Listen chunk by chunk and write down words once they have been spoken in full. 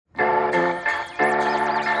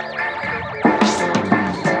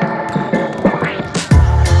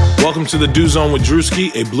Welcome to the Dew Zone with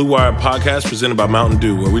Druski, a Blue Wire podcast presented by Mountain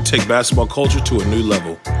Dew, where we take basketball culture to a new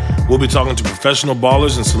level. We'll be talking to professional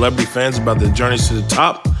ballers and celebrity fans about their journeys to the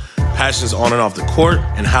top, passions on and off the court,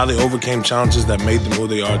 and how they overcame challenges that made them who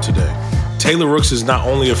they are today. Taylor Rooks is not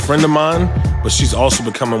only a friend of mine, but she's also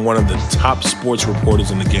becoming one of the top sports reporters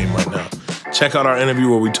in the game right now. Check out our interview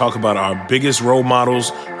where we talk about our biggest role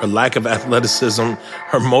models, her lack of athleticism,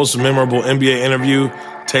 her most memorable NBA interview.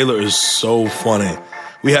 Taylor is so funny.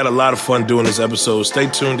 We had a lot of fun doing this episode. Stay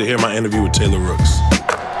tuned to hear my interview with Taylor Rooks.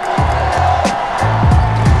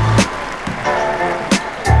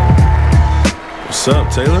 What's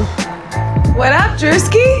up, Taylor? What up,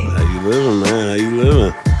 Druski? How you living, man? How you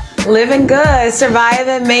living? Living good.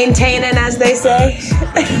 Surviving, maintaining, as they say.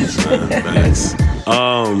 Nice.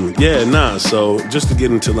 So just to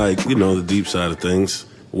get into the deep side of things,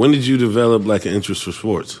 when did you develop an interest for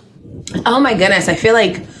sports? Oh my goodness. I feel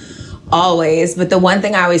like always, but the one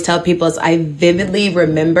thing I always tell people is I vividly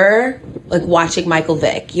remember watching Michael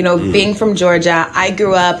Vick. Being from Georgia, I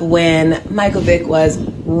grew up when Michael Vick was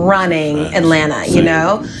running Atlanta,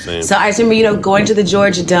 Same. So I remember, going to the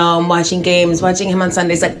Georgia Dome, watching games, watching him on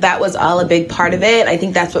Sundays. That was all a big part of it. I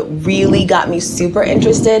think that's what really got me super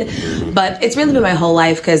interested. But it's really been my whole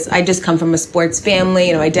life because I just come from a sports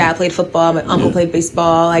family. My dad played football, my uncle played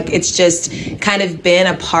baseball. It's just kind of been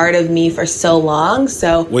a part of me for so long.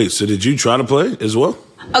 So wait, so did you try to play as well?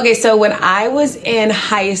 Okay, so when I was in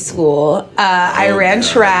high school, I ran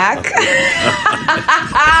track.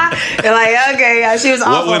 You're like, okay, yeah, she was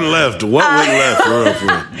awful. What went left?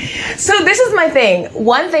 So this is my thing.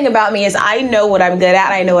 One thing about me is I know what I'm good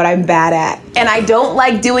at. I know what I'm bad at. And I don't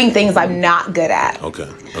like doing things I'm not good at. Okay.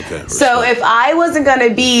 So if I wasn't going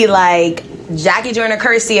to be like Jackie Joyner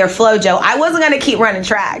Kersey or FloJo, I wasn't going to keep running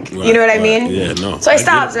track. Right, you know what I mean? Yeah, no. So I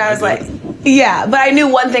stopped and I was like... Yeah, but I knew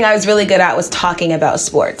one thing I was really good at was talking about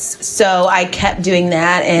sports. So I kept doing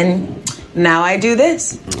that, and now I do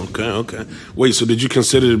this. Okay. Wait, so did you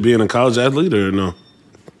consider being a college athlete or no?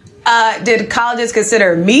 Did colleges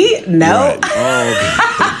consider me? No. Right.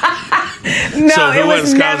 Oh, okay. No, so if it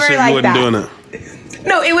was never like you wasn't doing it?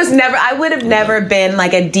 No, it was never. I would have never been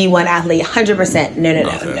like a D1 athlete, 100%. No.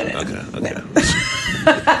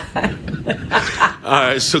 All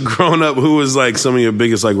right, so growing up, who was some of your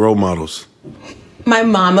biggest role models? My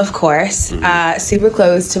mom, of course. Super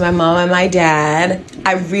close to my mom and my dad.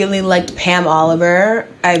 I really liked Pam Oliver.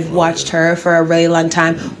 I've watched her for a really long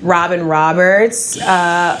time. Robin Roberts,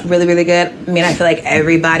 really, really good. I mean, I feel like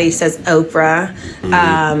everybody says Oprah.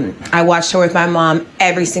 I watched her with my mom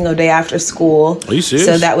every single day after school. Are you serious?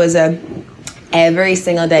 So that was every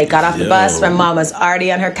single day. Got off the bus. My mom was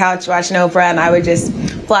already on her couch watching Oprah, and I would just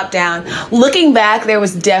flop down. Looking back, there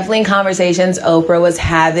was definitely conversations Oprah was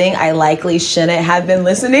having I likely shouldn't have been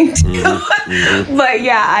listening to. But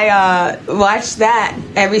yeah, I watched that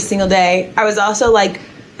every single day. I was also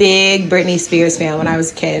big Britney Spears fan when I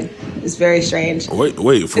was a kid. It was very strange.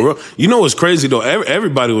 Wait, for real? You know what's crazy though?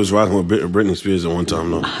 Everybody was rocking with Britney Spears at one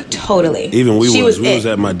time, though. Totally. Even we was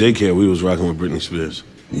at my daycare. We was rocking with Britney Spears.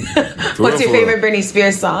 What's your favorite Britney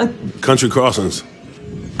Spears song? Country Crossings.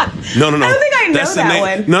 No. I don't think I know That's that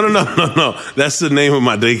one. No. That's the name of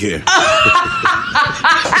my daycare.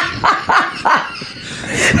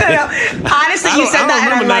 No. Honestly, you said that,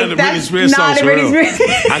 and I'm like, that's not a Britney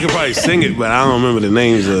Spears. I could probably sing it, but I don't remember the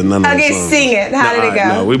names of none of the songs. Okay, sing it. How did it go?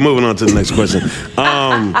 No, we're moving on to the next question.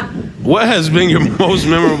 What has been your most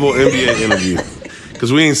memorable NBA interview?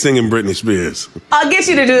 Because we ain't singing Britney Spears. I'll get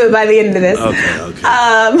you to do it by the end of this. Okay.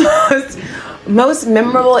 Most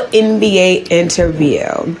memorable NBA interview.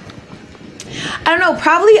 I don't know,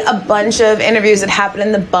 probably a bunch of interviews that happened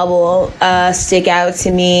in the bubble stick out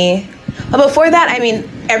to me. But before that, I mean,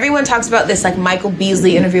 everyone talks about this Michael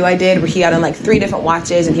Beasley interview I did where he got on 3 different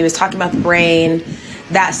watches and he was talking about the brain.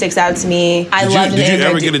 That sticks out to me. Did you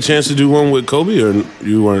ever get a chance to do one with Kobe, or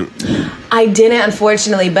you weren't? I didn't,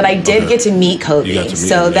 unfortunately, but I did get to meet Kobe.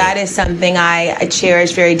 That is something I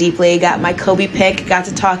cherish very deeply. Got my Kobe pick, got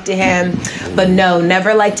to talk to him, but no,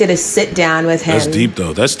 never did a sit down with him. That's deep,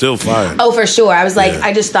 though. That's still fire. Oh, for sure. I was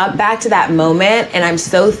I just thought back to that moment, and I'm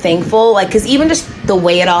so thankful. Because even just the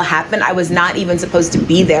way it all happened, I was not even supposed to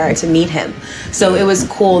be there to meet him. So it was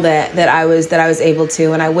cool that I was able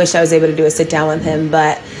to, and I wish I was able to do a sit down with him, but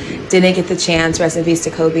didn't get the chance. Rest in peace to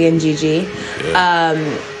Kobe and Gigi.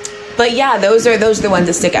 Yeah. But yeah, those are the ones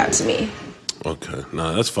that stick out to me. Okay,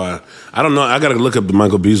 no, that's fine. I don't know. I gotta look up the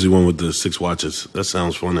Michael Beasley one with the 6 watches. That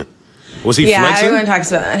sounds funny. Was he flexing? Yeah, everyone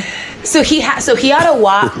talks about that. So he had a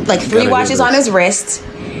watch, 3 watches on his wrist.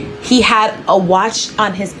 He had a watch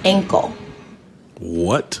on his ankle.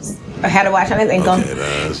 What? I had to watch on his ankle.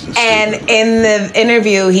 Okay, and in the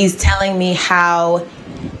interview, he's telling me how,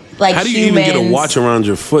 like, how do you even get a watch around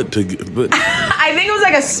your foot to get... But... I think it was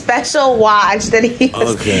like a special watch that he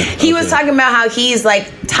was... He was talking about how he's, like,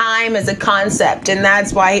 time is a concept, and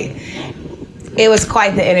that's why... It was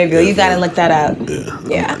quite the interview. You got to look that up.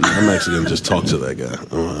 Yeah. I'm actually going to just talk to that guy.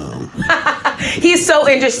 He's so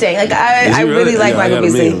interesting. Like I really like Michael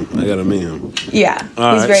Beasley. I got to meet him. Yeah.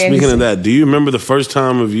 All he's right. very Speaking interesting. of that, do you remember the first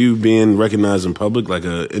time of you being recognized in public? Like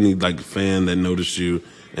any fan that noticed you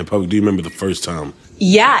in public? Do you remember the first time?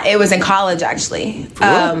 Yeah, it was in college, actually.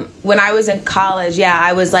 When I was in college,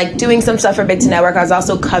 I was like doing some stuff for Big Ten Network. I was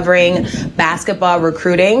also covering basketball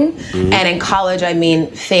recruiting. Mm-hmm. And in college, I mean,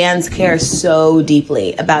 fans care so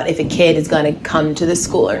deeply about if a kid is going to come to the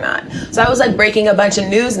school or not. So I was like breaking a bunch of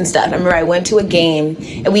news and stuff. I remember I went to a game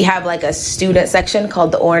and we have like a student section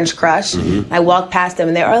called the Orange Crush. Mm-hmm. I walked past them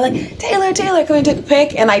and they were like, Taylor, can we take a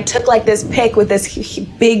pic? And I took like this pic with this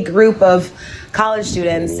big group of college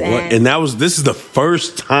students. And this is the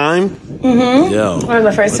first time? Mm-hmm. Yo. It was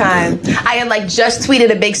the first time. I had like just tweeted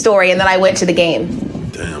a big story and then I went to the game.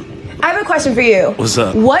 Damn. I have a question for you. What's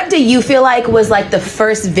up? What do you feel like was like the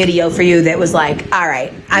first video for you that was like, all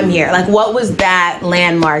right, I'm here? Like, what was that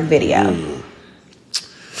landmark video?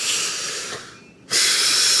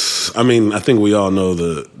 I mean, I think we all know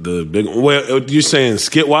the big. Well, you're saying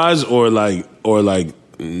skit wise or like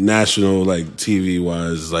national like TV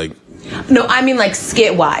wise like. No, I mean like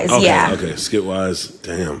skit wise. Okay, okay, skit wise.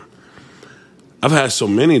 Damn. I've had so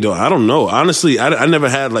many though. I don't know. Honestly, I never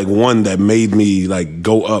had like one that made me like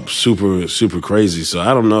go up super super crazy. So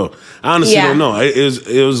I don't know. I honestly don't know.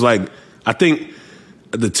 It was like I think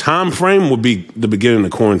the time frame would be the beginning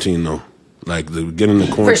of quarantine though. Like the beginning of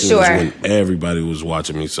quarantine was when everybody was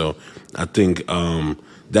watching me. So I think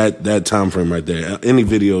that time frame right there. Any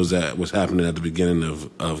videos that was happening at the beginning of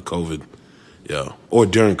COVID. Yeah, or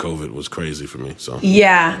during COVID was crazy for me. So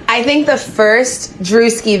yeah, I think the first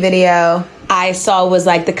Druski video I saw was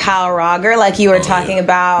like the Kyle Rogger, like you were talking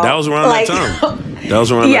about. That was around that time. That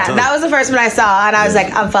was around that time. Yeah, that was the first one I saw, and I was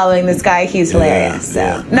like, I'm following this guy. He's hilarious.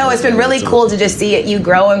 So no, it's been really cool to just see you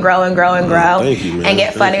grow and grow and grow and grow, thank you, man. And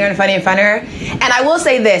get funnier and funnier and funnier. And I will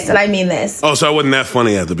say this, and I mean this. Oh, so I wasn't that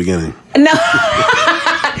funny at the beginning? No.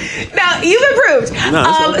 No, you've improved.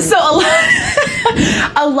 No, so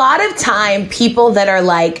a lot of time, people that are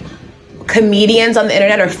like comedians on the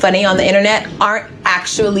internet or funny on the internet aren't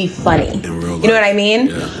actually funny. In real life. You know what I mean?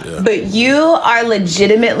 Yeah. But you are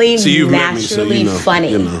legitimately naturally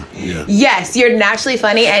funny. Yes, you're naturally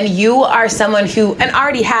funny, and you are someone who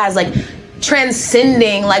already has like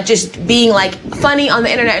transcending like just being like funny on the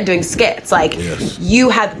internet and doing skits. Like you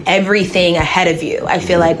have everything ahead of you, I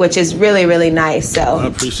feel like, which is really, really nice. So I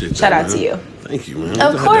appreciate that. Shout out to you. Thank you, man.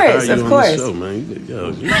 Of course. Show, man.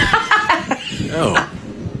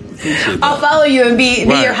 I'll follow you and be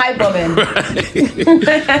your hype woman.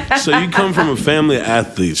 Right. So you come from a family of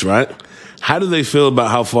athletes, right? How do they feel about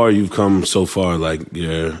how far you've come so far? Like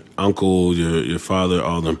your uncle, your father,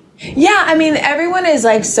 all of them? Yeah, I mean, everyone is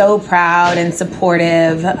like so proud and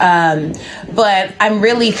supportive. But I'm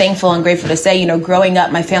really thankful and grateful to say, you know, growing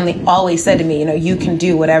up, my family always said to me, you know, you can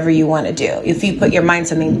do whatever you want to do. If you put your mind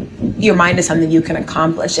to something, you can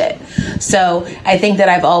accomplish it. So I think that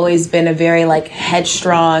I've always been a very like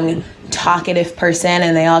headstrong, talkative person,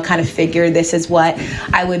 and they all kind of figured this is what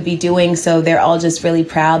I would be doing. So they're all just really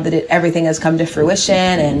proud that everything has come to fruition.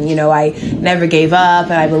 And, you know, I never gave up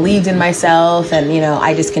and I believed in myself. And, you know,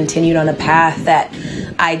 I just continued on a path that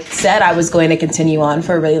I said I was going to continue on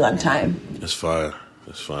for a really long time. That's fire.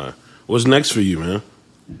 That's fire. What's next for you, man?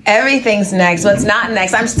 Everything's next. What's not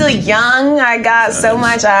next? I'm still young. I got so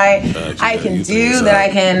much I can do, that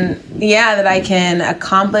I can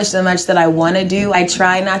accomplish so much that I want to do. I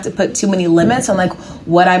try not to put too many limits on like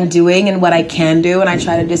what I'm doing and what I can do, and I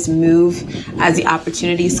try to just move as the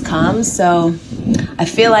opportunities come. So I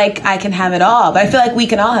feel like I can have it all, but I feel like we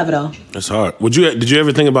can all have it all. That's hard. Did you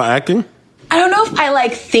ever think about acting? I don't know if I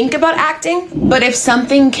like think about acting, but if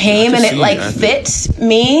something came and it like fit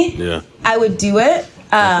me, I would do it.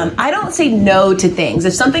 I don't say no to things.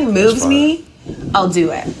 If something moves me, I'll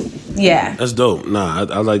do it. Yeah. That's dope. Nah,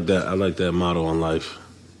 I like that. I like that motto on life.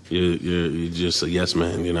 You're just a yes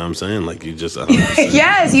man. You know what I'm saying? Like you just.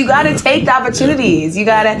 Yes, you got to take the opportunities. You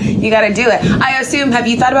gotta do it. I assume. Have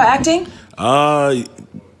you thought about acting?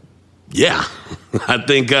 Yeah. I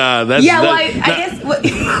think that's. Yeah. Well, I guess.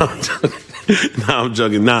 Nah, I'm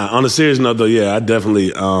joking. Nah, on a serious note though, yeah, I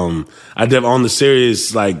definitely, on the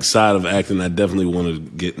serious like side of acting, I definitely want to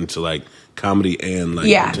get into like comedy and like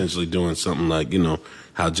potentially doing something like, you know,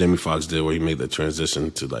 how Jamie Foxx did, where he made the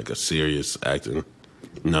transition to like a serious acting.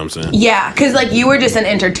 You know what I'm saying? Yeah, because like you were just an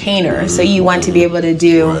entertainer, so you want to be able to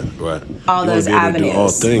do all those avenues. Do all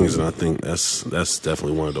things, and I think that's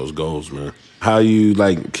definitely one of those goals, man. How you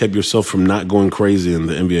like kept yourself from not going crazy in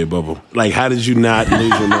the NBA bubble? Like, how did you not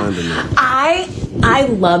lose your mind in that? I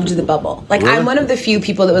loved the bubble. Like, really? I'm one of the few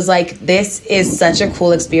people that was like, this is such a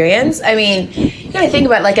cool experience. I mean, you gotta think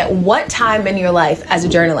about, like, at what time in your life as a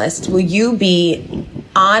journalist will you be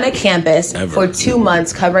on a campus for 2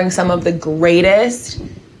 months covering some of the greatest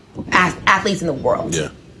athletes in the world? Yeah.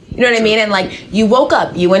 You know what I mean? And like, you woke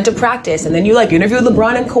up, you went to practice, and then you like interviewed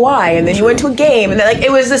LeBron and Kawhi, and then you went to a game, and then like,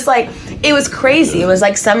 it was just like, it was crazy. It was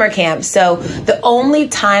like summer camp. So the only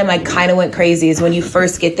time I kind of went crazy is when you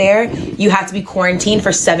first get there, you have to be quarantined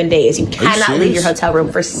for 7 days. You cannot leave your hotel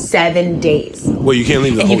room for 7 days. Well, you can't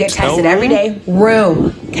leave the hotel room? And you get tested every day.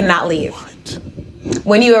 Room, cannot leave.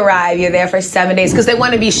 When you arrive, you're there for 7 days because they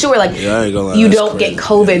want to be sure, like, you don't get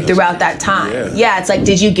COVID throughout that time. Yeah, it's like,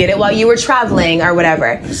 did you get it while you were traveling or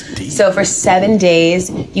whatever? So for 7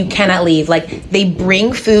 days, you cannot leave. Like, they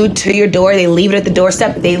bring food to your door. They leave it at the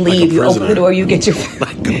doorstep. They leave. Like you open the door, you get your food.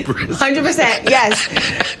 Like 100%,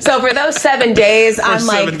 yes. So for those 7 days, I'm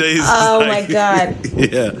like, oh my God.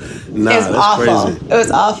 Yeah. Nah, it's awful. Crazy. It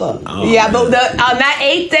was awful. Oh, yeah, but on that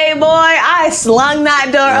 8th day, boy, I slung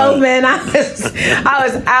that door open. I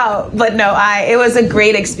was out. But no, it was a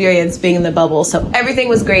great experience being in the bubble. So everything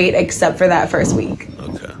was great except for that first week.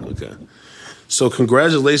 Okay. So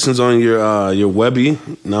congratulations on your Webby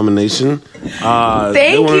nomination.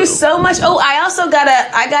 Thank you so much. Oh, I also got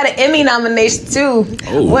an Emmy nomination too.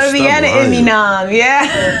 Oh, Webby and an Emmy nom. Yeah.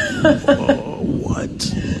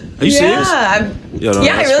 What? Are you serious?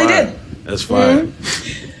 Yeah, I really did. That's fire.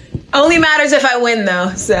 Mm-hmm. Only matters if I win,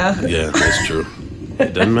 though. So yeah, that's true.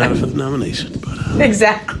 It doesn't matter for the nomination, but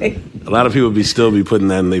exactly. A lot of people still be putting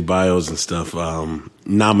that in their bios and stuff.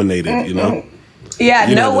 Nominated, you know. Yeah,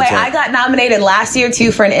 no way. I got nominated last year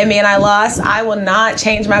too for an Emmy and I lost. I will not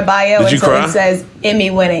change my bio until it says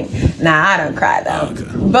Emmy winning. Nah, I don't cry though.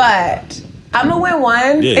 Okay. But I'm gonna win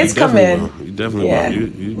one. Yeah, it's coming. You definitely will.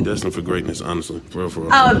 You destined for greatness, honestly. For real.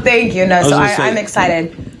 Oh, thank you. No, so I'm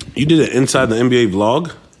excited. You did an Inside the NBA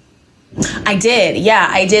vlog? I did. Yeah,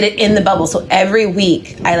 I did it in the bubble. So every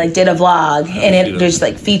week I did a vlog and it just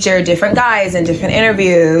featured different guys and different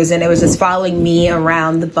interviews, and it was just following me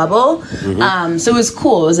around the bubble. Mm-hmm. So it was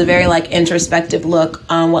cool. It was a very introspective look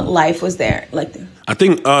on what life was there. I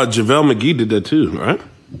think JaVale McGee did that too, right?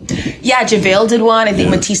 Yeah, JaVale did one. I think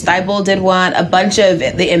Matisse Thybulle did one. A bunch of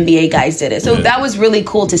the NBA guys did it. So that was really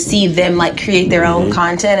cool to see them create their own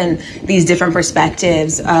content and these different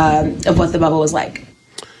perspectives of what the bubble was like.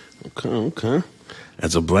 Okay.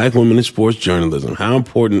 As a black woman in sports journalism, how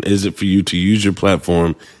important is it for you to use your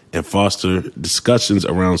platform and foster discussions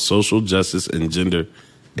around social justice and gender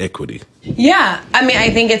equity? Yeah, I mean,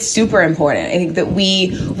 I think it's super important. I think that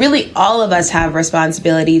we really, all of us have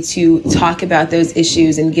responsibility to talk about those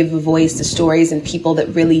issues and give a voice to stories and people that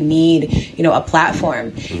really need, a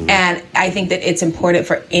platform. Mm-hmm. And I think that it's important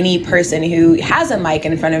for any person who has a mic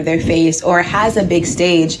in front of their face or has a big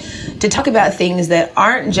stage to talk about things that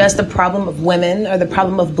aren't just the problem of women or the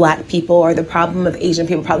problem of black people or the problem of Asian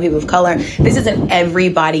people, problem of people of color. This is an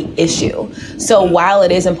everybody issue. So while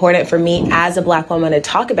it is important for me as a black woman to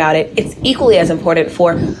talk about it, it's equally as important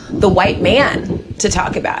for the white man to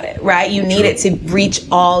talk about it, right? You need it to reach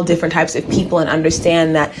all different types of people and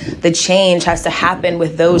understand that the change has to happen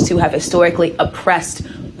with those who have historically oppressed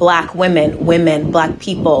black women, black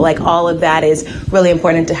people. All of that is really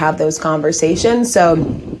important to have those conversations. So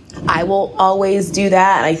I will always do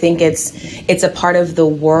that. I think it's a part of the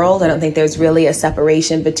world. I don't think there's really a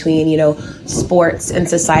separation between, sports and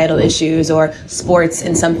societal issues or sports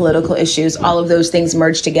and some political issues. All of those things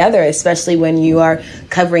merge together, especially when you are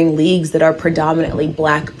covering leagues that are predominantly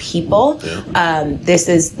black people. This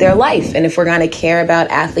is their life. And if we're going to care about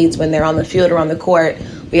athletes when they're on the field or on the court,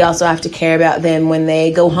 we also have to care about them when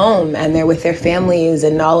they go home and they're with their families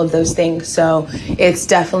and all of those things. So it's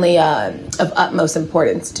definitely of utmost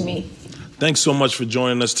importance to me. Thanks so much for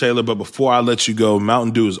joining us, Taylor. But before I let you go,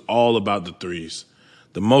 Mountain Dew is all about the threes.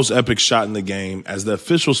 The most epic shot in the game. As the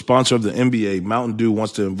official sponsor of the NBA, Mountain Dew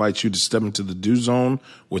wants to invite you to step into the Dew Zone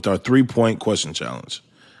with our 3-point question challenge.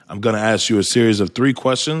 I'm going to ask you a series of 3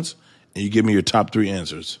 questions, and you give me your top 3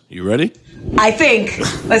 answers. You ready? I think.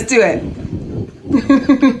 Let's do it.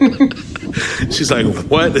 She's like,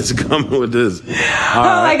 what is coming with this?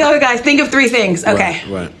 My God, guys, think of 3 things. Okay.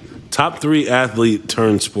 Right. Top 3 athlete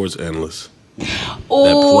turned sports analyst.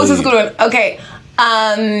 Oh, this is a good one. Okay.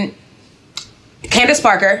 Candace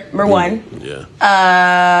Parker, number 1.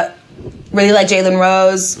 Yeah. Really like Jalen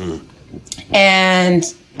Rose. And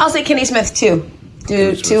I'll say Kenny Smith, too.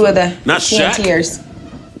 Two of the Not Shaq? TNTers.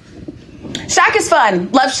 Shaq is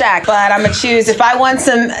fun. Love Shaq. But I'm going to choose, if I want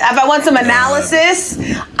some analysis,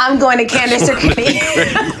 I'm going to Candace or Kenny.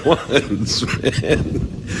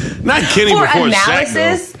 Not Kenny for before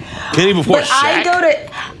analysis, Shaq, though. Kenny before Shaq?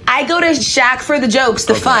 I go to Shaq for the jokes,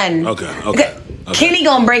 the fun. Okay. Kenny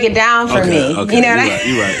gonna break it down for me. Okay. You know what I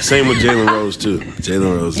mean? You're right. Same with Jalen Rose, too.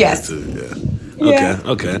 Jalen Rose, yes. too. Yeah.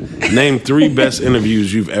 Okay. Name 3 best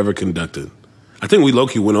interviews you've ever conducted. I think we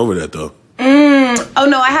low-key went over that, though. Oh,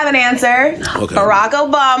 no, I have an answer. Okay. Barack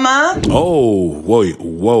Obama. Oh, whoa.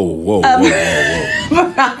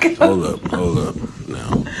 Barack Hold up.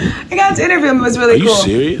 Now. I got to interview him. It was really cool. Are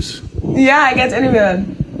you serious? Yeah, I got to interview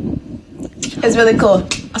him. It's really cool.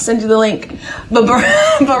 I'll send you the link. But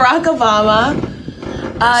Barack Obama,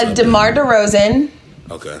 DeMar DeRozan.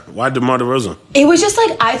 Okay. Why DeMar DeRozan? It was just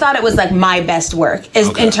like, I thought it was like my best work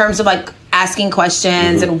in terms of like asking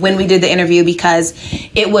questions and when we did the interview, because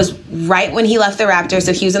it was right when he left the Raptors.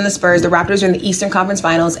 So he was in the Spurs. The Raptors were in the Eastern Conference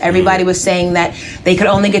Finals. Everybody was saying that they could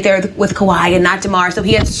only get there with Kawhi and not DeMar. So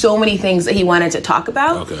he had so many things that he wanted to talk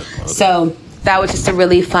about. Okay. So that was just a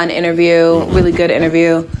really fun interview, really good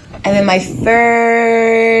interview. And then my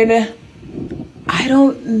third, I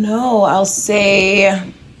don't know. I'll say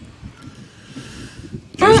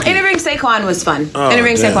interviewing Saquon was fun.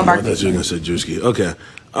 Interviewing Saquon Barkley. I thought you were going to say Druski. Okay.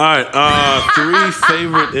 All right. 3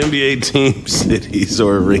 favorite NBA team cities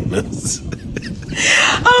or arenas.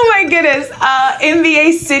 Oh my goodness.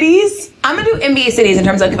 NBA cities. I'm going to do NBA cities in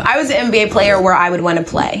terms of, if I was an NBA player, where I would want to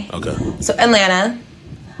play. Okay. So Atlanta.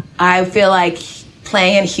 I feel like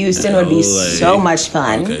playing in Houston would be so much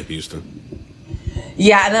fun. Okay, Houston.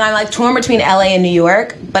 Yeah, and then I'm like torn between LA and New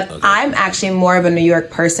York, but I'm actually more of a New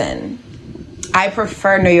York person. I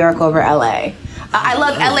prefer New York over LA. I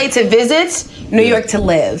love LA to visit, New York to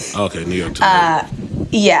live. Okay, New York to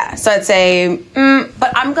live. Yeah, so I'd say,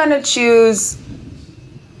 but I'm going to choose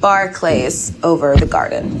Barclays over the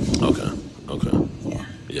Garden. Okay.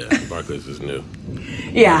 Yeah, Barclays is new.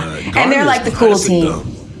 Yeah, and they're like the cool team. Though.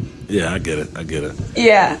 Yeah, I get it.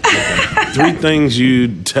 Yeah. Okay. 3 things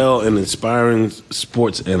you'd tell an inspiring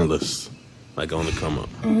sports analyst, like on the come up.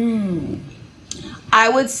 I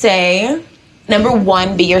would say, number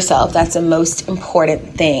 1, be yourself. That's the most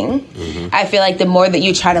important thing. I feel like the more that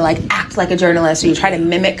you try to like act like a journalist, or you try to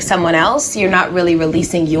mimic someone else, you're not really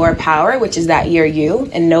releasing your power, which is that you're you,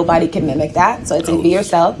 and nobody can mimic that. So I'd say be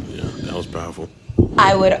yourself. Yeah, that was powerful.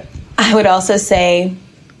 I would also say,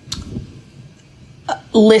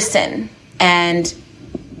 listen and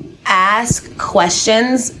ask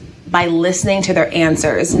questions by listening to their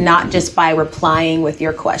answers, not just by replying with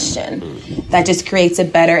your question. That just creates a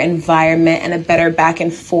better environment and a better back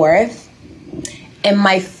and forth. And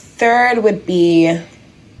my third would be,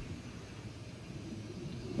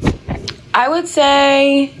 I would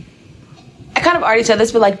say, I kind of already said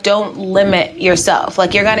this, but like, don't limit yourself.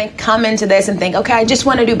 Like, you're going to come into this and think, okay, I just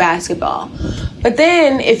want to do basketball. But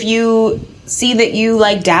then if you see that you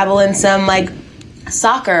like dabble in some like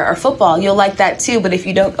soccer or football, you'll like that too. But if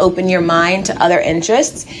you don't open your mind to other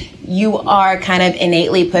interests, you are kind of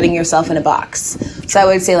innately putting yourself in a box. So I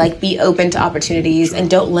would say, like, be open to opportunities and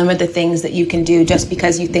don't limit the things that you can do just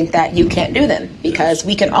because you think that you can't do them, because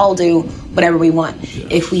we can all do whatever we want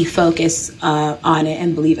if we focus on it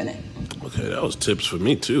and believe in it. Okay, that was tips for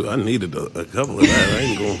me too. I needed a couple of that. I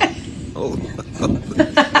ain't going.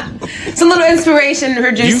 It's a little inspiration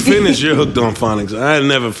for Druski. You finished your Hooked on Phonics. I had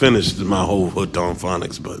never finished my whole Hooked on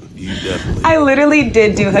Phonics, but you definitely. I literally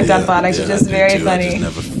did do Hooked on Phonics, which is very funny. I just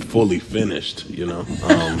never fully finished, you know.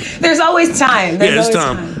 There's always time. There's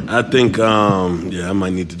time. I think, I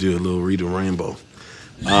might need to do a little Read a Rainbow.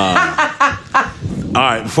 All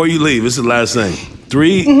right, before you leave, this is the last thing.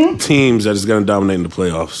 3 teams that is going to dominate in the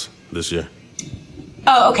playoffs this year.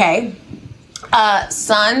 Oh, okay.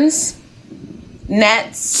 Suns.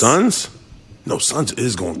 Nets. Suns? No, Suns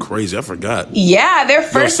is going crazy. I forgot. Yeah, they're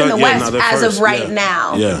first in the West as of right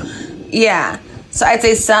now. Yeah. So I'd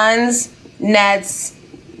say Suns, Nets,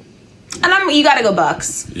 and you got to go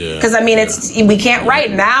Bucks. Yeah. Because I mean, we can't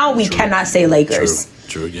right now. We cannot say Lakers.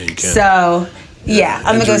 True. Yeah, you can't. So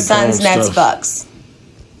I'm gonna go Suns, Nets, Bucks.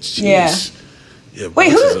 Jeez. Yeah.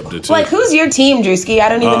 Wait, who's your team, Druski? I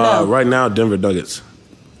don't even know. Right now, Denver Nuggets.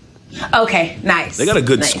 Okay, nice. They got a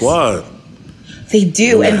good squad. They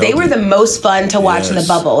do, and they were the most fun to watch in the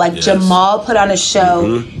bubble. Like, Jamal put on a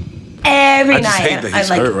show every night. I just hate that he's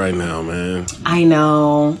hurt right now, man. I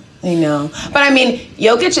know. But I mean,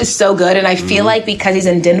 Jokic is so good, and I feel like because he's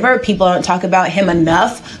in Denver, people don't talk about him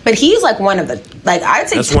enough. But he's like one of the, I'd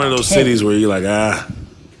say that's one of those cities where you're like,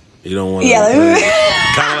 You don't want to. Yeah,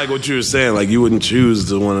 kind of like what you were saying. Like you wouldn't choose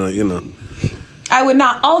to want to, I would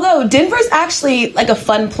not. Although Denver's actually like a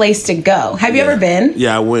fun place to go. Have you ever been?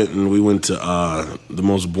 Yeah, I went, and we went to the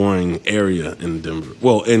most boring area in Denver.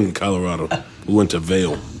 Well, in Colorado, we went to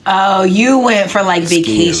Vail. Oh, you went for like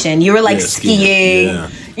vacation. Skiing. You were like skiing.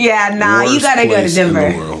 Yeah, nah, Worst you gotta go to place Denver.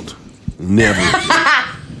 In the world. Never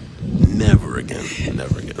again. Never again.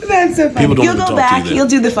 Never again. That's so funny. You'll go back. You'll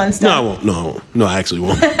do the fun stuff. No, I won't. No, I actually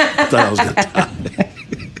won't. I thought I was gonna die.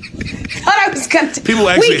 People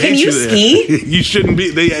actually hate you there. Ski? You shouldn't be.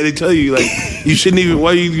 They tell you like you shouldn't even.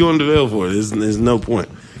 Why are you going to Vail for? There's no point.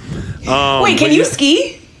 Wait, can you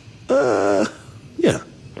ski? Yeah.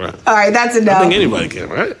 Right. All right, that's enough. I think anybody can,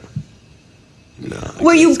 right? No.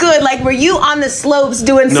 Were you good? Like, were you on the slopes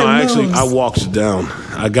doing some moves? No, actually, I walked down.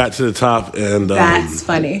 I got to the top, and that's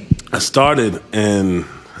funny. I started, and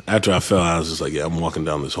after I fell, I was just like, "Yeah, I'm walking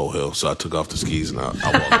down this whole hill." So I took off the skis and I walked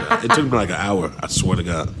down. It took me like an hour. I swear to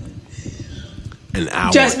God. An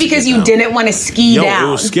hour. Just because you didn't want to ski down.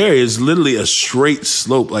 It was scary. It's literally a straight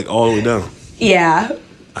slope, like all the way down. Yeah.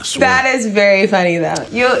 I swear. That is very funny, though.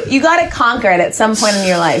 You got to conquer it at some point in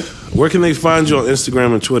your life. Where can they find you on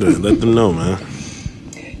Instagram and Twitter? Let them know, man.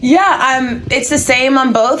 Yeah, it's the same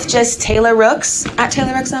on both. Just Taylor Rooks at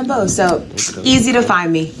Taylor Rooks on both. So easy to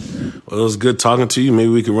find me. Well, it was good talking to you. Maybe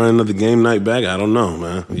we could run another game night back. I don't know,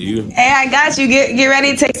 man. Hey, I got you. Get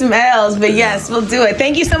ready to take some L's. But yes, we'll do it.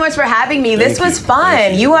 Thank you so much for having me. This was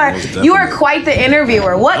fun. You are quite the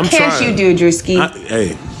interviewer. What can't you do, Druski?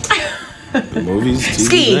 Hey. Movies, TV,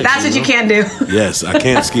 ski. That's what you can't do. Yes, I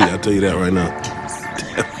can't ski. I'll tell you that right now.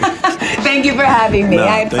 Thank you for having me.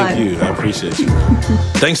 I had fun. Thank you. I appreciate you.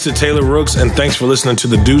 Thanks to Taylor Rooks, and thanks for listening to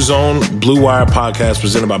the Dew Zone Blue Wire podcast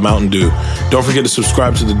presented by Mountain Dew. Don't forget to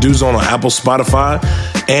subscribe to the Dew Zone on Apple, Spotify,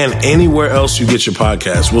 and anywhere else you get your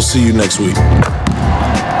podcasts. We'll see you next week.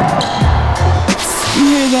 You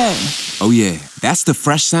hear that? Oh yeah, that's the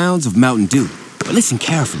fresh sounds of Mountain Dew. But listen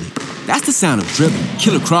carefully. That's the sound of dribbling,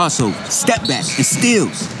 killer crossover, step back, and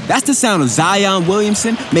steals. That's the sound of Zion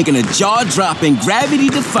Williamson making a jaw-dropping,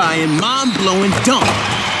 gravity-defying, mind-blowing dunk.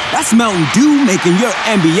 That's Mountain Dew making your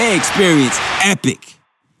NBA experience epic.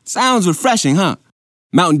 Sounds refreshing, huh?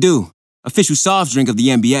 Mountain Dew, official soft drink of the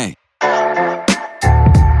NBA.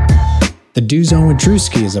 The Dew Zone with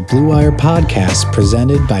Druski is a Blue Wire podcast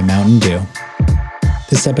presented by Mountain Dew.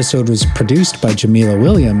 This episode was produced by Jamila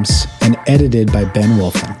Williams and edited by Ben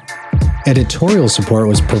Wolfen. Editorial support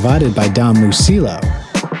was provided by Dom Musillo.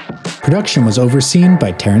 Production was overseen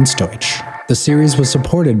by Terrence Deutsch. The series was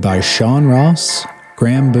supported by Sean Ross,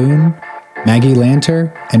 Graham Boone, Maggie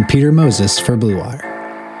Lanter, and Peter Moses for Blue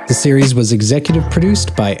Wire. The series was executive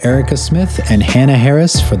produced by Erica Smith and Hannah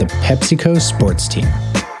Harris for the PepsiCo sports team.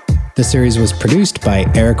 The series was produced by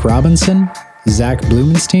Eric Robinson, Zach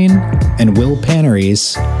Blumenstein, and Will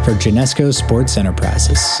Paneries for Genesco Sports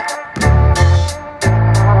Enterprises.